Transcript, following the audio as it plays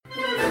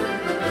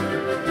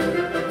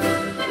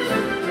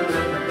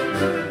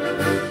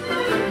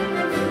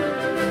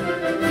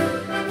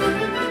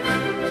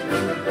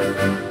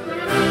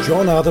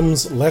John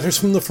Adams' Letters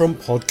from the Front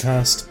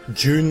podcast,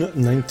 June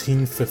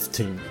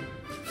 1915.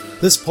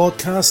 This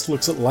podcast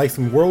looks at life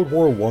in World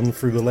War I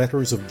through the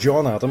letters of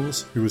John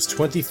Adams, who was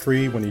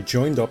 23 when he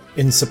joined up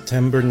in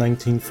September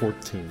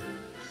 1914.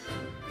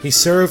 He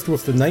served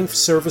with the 9th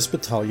Service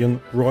Battalion,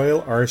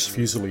 Royal Irish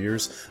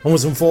Fusiliers, and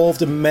was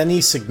involved in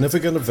many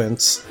significant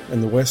events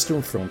in the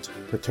Western Front,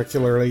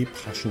 particularly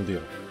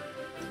Passchendaele.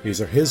 These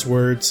are his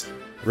words,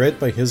 read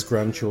by his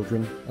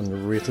grandchildren and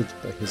narrated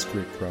by his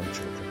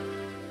great-grandchildren.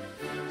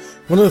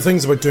 One of the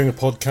things about doing a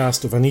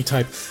podcast of any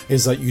type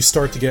is that you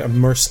start to get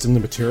immersed in the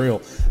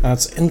material. And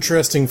it's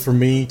interesting for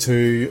me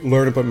to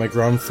learn about my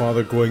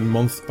grandfather going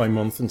month by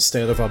month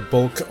instead of a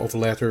bulk of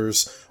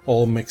letters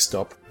all mixed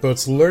up. But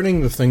it's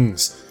learning the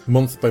things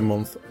month by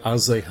month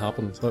as they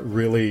happen that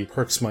really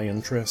perks my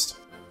interest.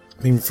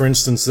 I mean, for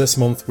instance, this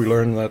month we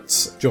learn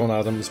that John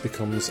Adams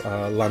becomes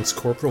a Lance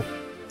Corporal.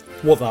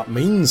 What that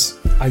means,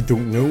 I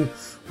don't know.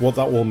 What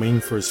that will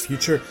mean for his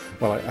future,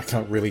 well, I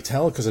can't really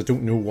tell because I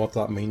don't know what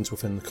that means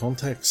within the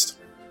context.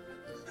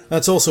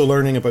 That's also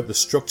learning about the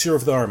structure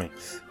of the army.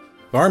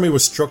 The army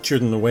was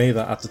structured in a way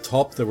that at the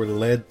top they were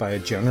led by a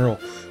general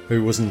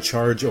who was in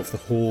charge of the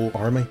whole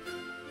army.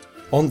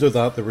 Under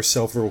that there were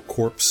several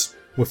corps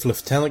with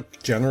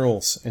lieutenant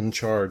generals in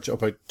charge,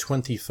 about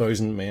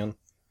 20,000 men.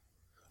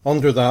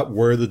 Under that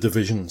were the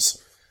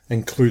divisions,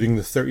 including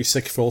the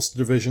 36th Ulster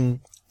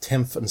Division,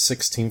 10th and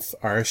 16th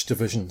Irish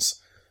Divisions.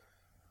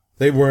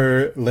 They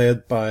were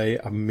led by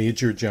a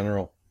major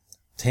general,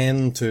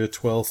 10 to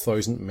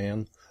 12,000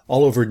 men.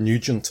 Oliver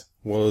Nugent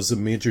was the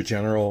major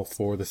general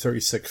for the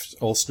 36th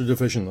Ulster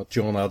Division that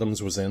John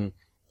Adams was in.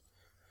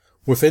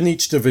 Within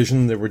each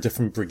division there were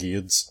different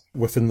brigades.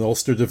 Within the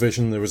Ulster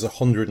Division there was a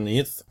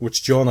 108th,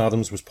 which John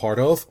Adams was part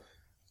of.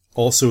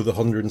 Also the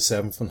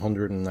 107th and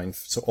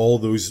 109th. So all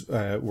those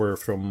were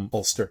from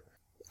Ulster.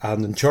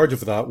 And in charge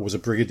of that was a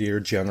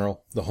brigadier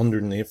general. The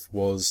 108th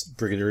was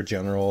Brigadier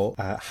General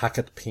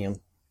Hackett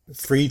Payne.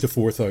 3 to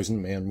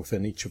 4,000 men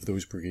within each of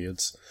those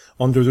brigades.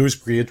 Under those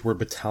brigades were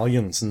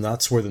battalions, and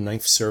that's where the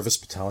 9th Service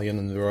Battalion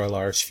and the Royal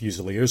Irish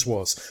Fusiliers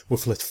was,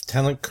 with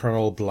Lieutenant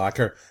Colonel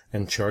Blacker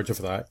in charge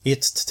of that.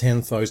 8 to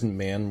 10,000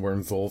 men were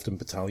involved in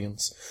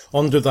battalions.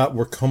 Under that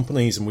were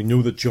companies, and we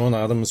know that John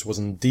Adams was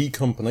in D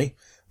Company,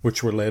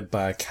 which were led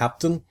by a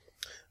captain.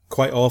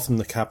 Quite often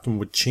the captain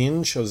would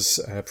change as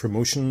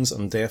promotions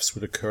and deaths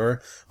would occur.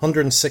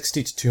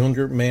 160 to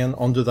 200 men.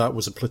 Under that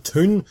was a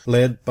platoon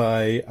led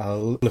by a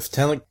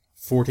lieutenant,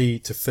 40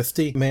 to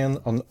 50 men.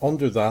 And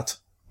under that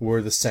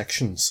were the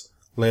sections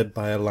led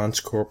by a lance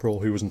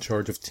corporal who was in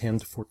charge of 10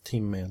 to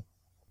 14 men.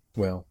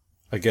 Well,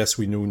 I guess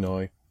we know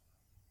now.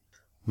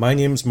 My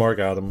name's Mark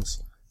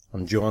Adams,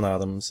 and John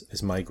Adams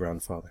is my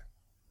grandfather.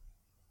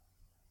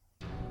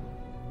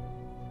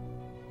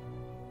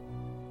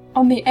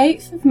 On the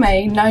 8th of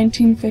May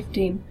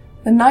 1915,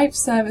 the 9th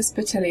Service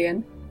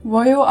Battalion,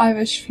 Royal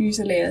Irish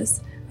Fusiliers,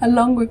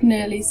 along with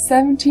nearly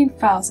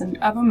 17,000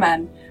 other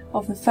men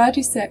of the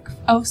 36th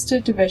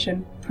Ulster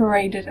Division,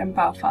 paraded in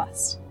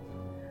Belfast.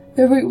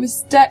 The route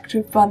was decked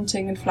with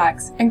bunting and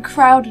flags and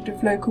crowded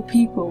with local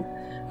people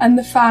and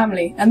the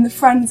family and the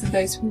friends of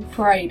those who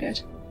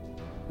paraded.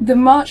 The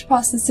march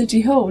past the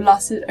City Hall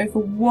lasted over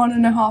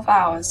 1.5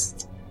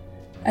 hours,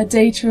 a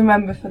day to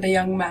remember for the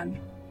young men.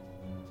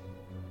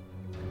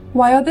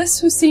 While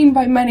this was seen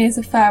by many as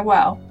a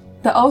farewell,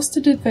 the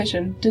Ulster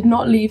Division did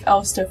not leave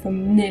Ulster for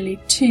nearly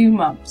 2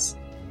 months.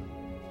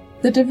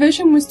 The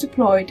division was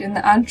deployed in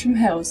the Antrim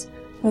Hills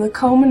for the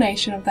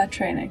culmination of their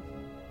training.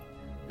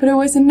 But it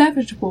was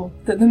inevitable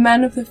that the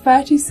men of the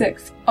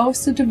 36th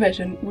Ulster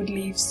Division would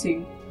leave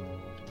soon.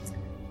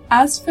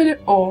 As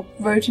Philip Orr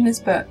wrote in his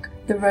book,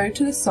 The Road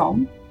to the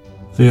Somme,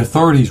 the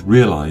authorities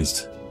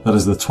realised that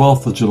as the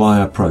 12th of July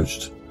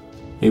approached,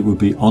 it would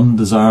be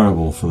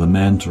undesirable for the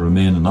men to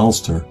remain in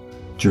Ulster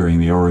during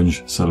the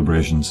Orange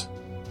celebrations.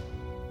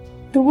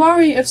 The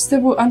worry of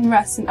civil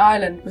unrest in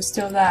Ireland was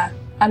still there,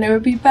 and it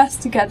would be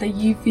best to get the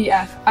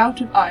UVF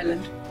out of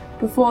Ireland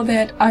before they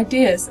had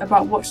ideas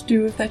about what to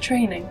do with their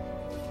training.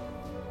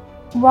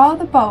 While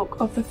the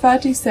bulk of the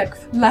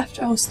 36th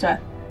left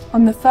Ulster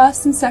on the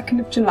 1st and 2nd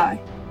of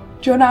July,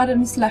 John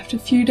Adams left a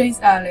few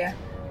days earlier,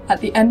 at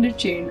the end of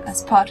June,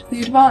 as part of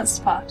the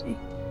advanced party.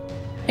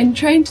 In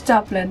train to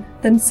Dublin,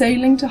 then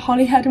sailing to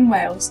Holyhead in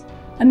Wales,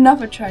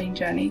 another train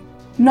journey,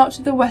 not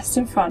to the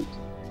Western Front,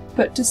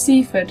 but to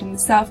Seaford in the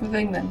south of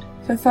England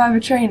for further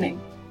training.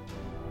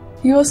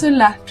 He also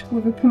left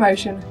with a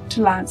promotion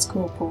to Lance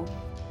Corporal.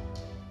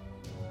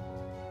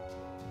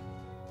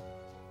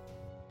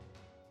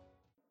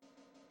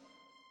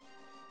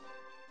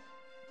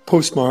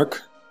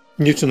 Postmark,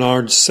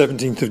 Newtownards,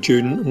 17th of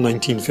June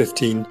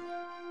 1915.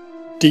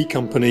 D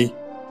Company,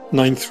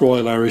 9th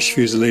Royal Irish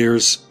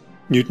Fusiliers,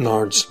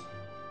 Newtownards.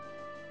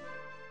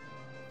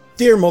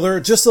 Dear Mother,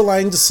 just a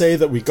line to say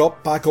that we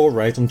got back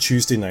alright on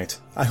Tuesday night.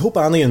 I hope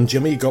Annie and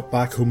Jimmy got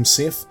back home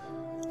safe.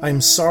 I am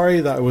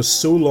sorry that I was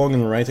so long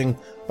in writing,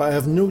 but I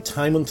have no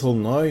time until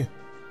now.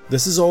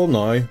 This is all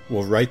now,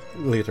 we'll write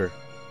later.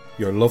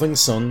 Your loving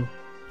son,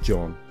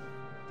 John.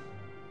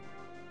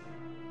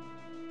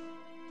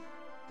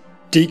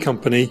 D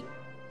Company,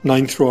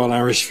 9th Royal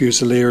Irish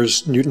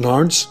Fusiliers,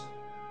 Newtonards.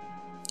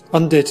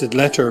 Undated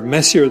letter,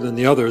 messier than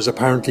the others,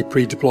 apparently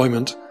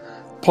pre-deployment,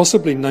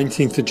 possibly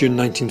 19th of June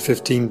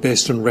 1915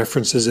 based on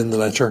references in the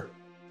letter.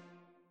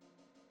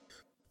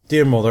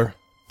 Dear Mother,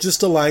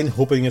 just a line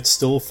hoping it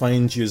still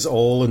finds yous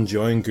all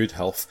enjoying good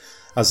health,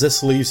 as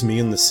this leaves me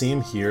in the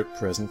same here at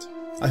present.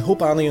 I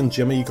hope Annie and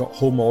Jimmy got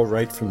home all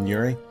right from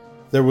Newry.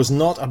 There was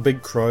not a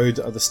big crowd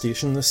at the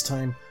station this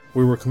time.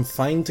 We were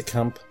confined to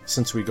camp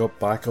since we got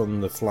back on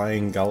the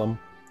Flying Gallum,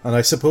 and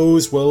I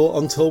suppose will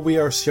until we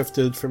are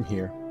shifted from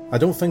here. I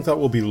don't think that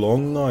will be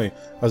long now,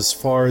 as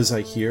far as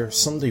I hear,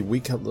 Sunday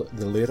week at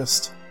the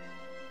latest.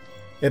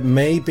 It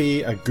may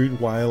be a good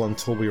while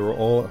until we are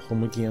all at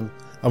home again,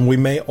 and we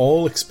may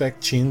all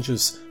expect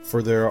changes,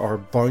 for there are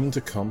bound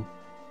to come.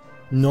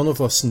 None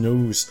of us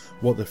knows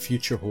what the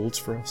future holds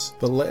for us,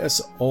 but let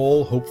us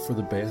all hope for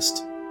the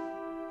best.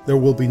 There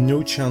will be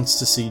no chance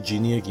to see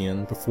Jeannie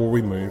again before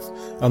we move,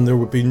 and there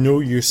would be no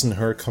use in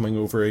her coming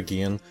over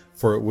again,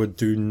 for it would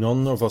do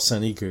none of us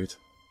any good.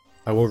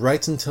 I will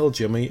write and tell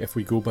Jimmy if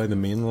we go by the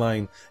main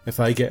line, if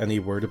I get any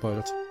word about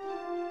it.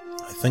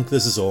 I think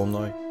this is all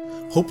now.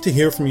 Hope to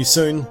hear from you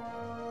soon.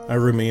 I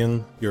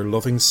remain your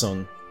loving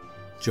son,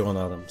 John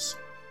Adams.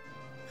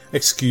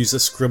 Excuse the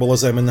scribble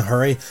as I'm in a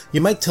hurry. You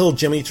might tell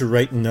Jimmy to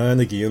write now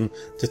and again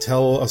to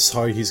tell us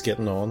how he's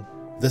getting on.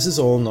 This is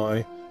all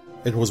now.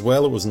 It was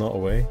well it was not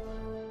away.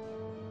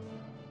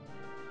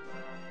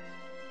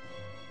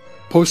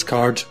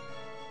 Postcard,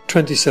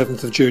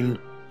 27th of June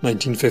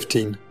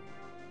 1915.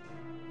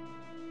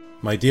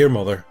 My dear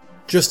Mother,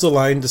 just a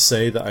line to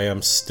say that I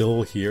am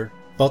still here,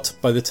 but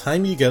by the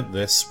time you get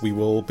this we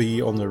will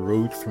be on the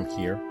road from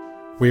here.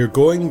 We are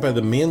going by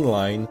the main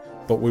line,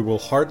 but we will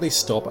hardly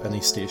stop at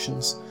any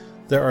stations.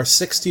 There are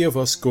 60 of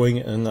us going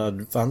in an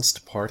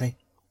advanced party.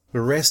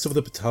 The rest of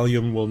the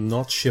battalion will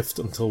not shift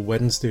until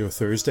Wednesday or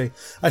Thursday.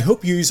 I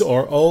hope yous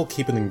are all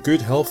keeping in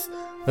good health,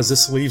 as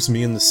this leaves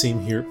me in the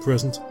same here at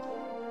present.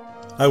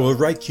 I will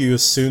write you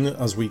as soon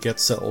as we get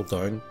settled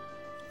down.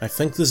 I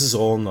think this is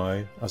all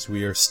now, as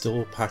we are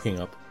still packing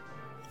up.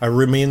 I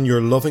remain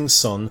your loving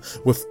son,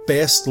 with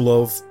best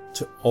love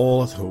to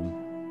all at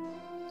home.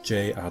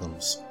 J.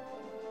 Adams.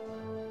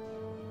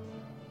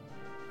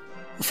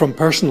 From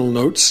personal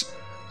notes,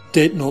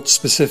 date not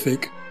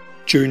specific,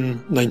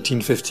 June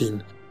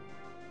 1915.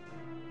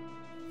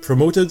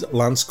 Promoted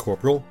Lance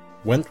Corporal,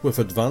 went with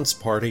advance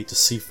party to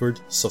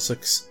Seaford,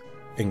 Sussex,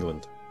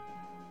 England.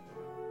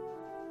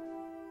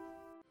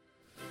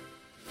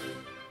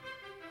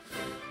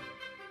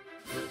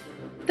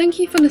 Thank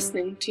you for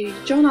listening to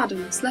John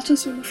Adams'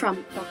 Letters from the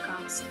Front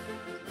podcast.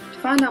 To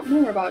find out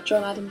more about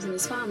John Adams and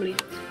his family,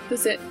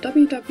 visit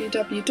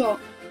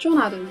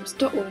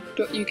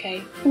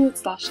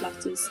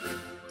www.johnadams.org.uk/letters,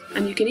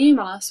 and you can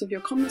email us with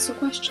your comments or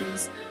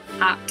questions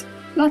at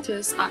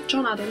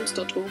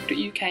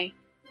letters@johnadams.org.uk.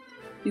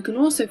 You can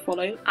also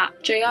follow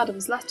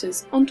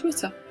 @JAdamsLetters on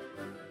Twitter.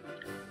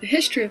 The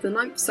history of the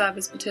 9th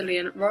Service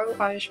Battalion Royal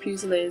Irish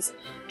Fusiliers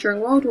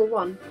during World War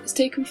I is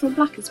taken from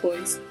Blacker's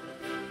Boys.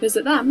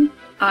 Visit them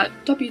at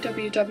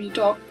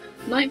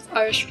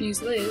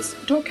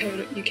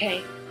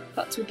www.9thirishfusiliers.co.uk.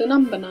 That's with the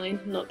number 9,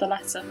 not the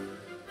letter.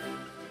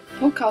 The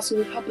podcast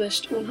will be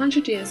published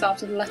 100 years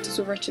after the letters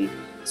were written,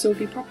 so will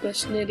be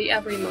published nearly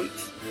every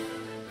month.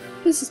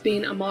 This has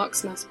been a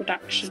Mark's Mass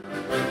production.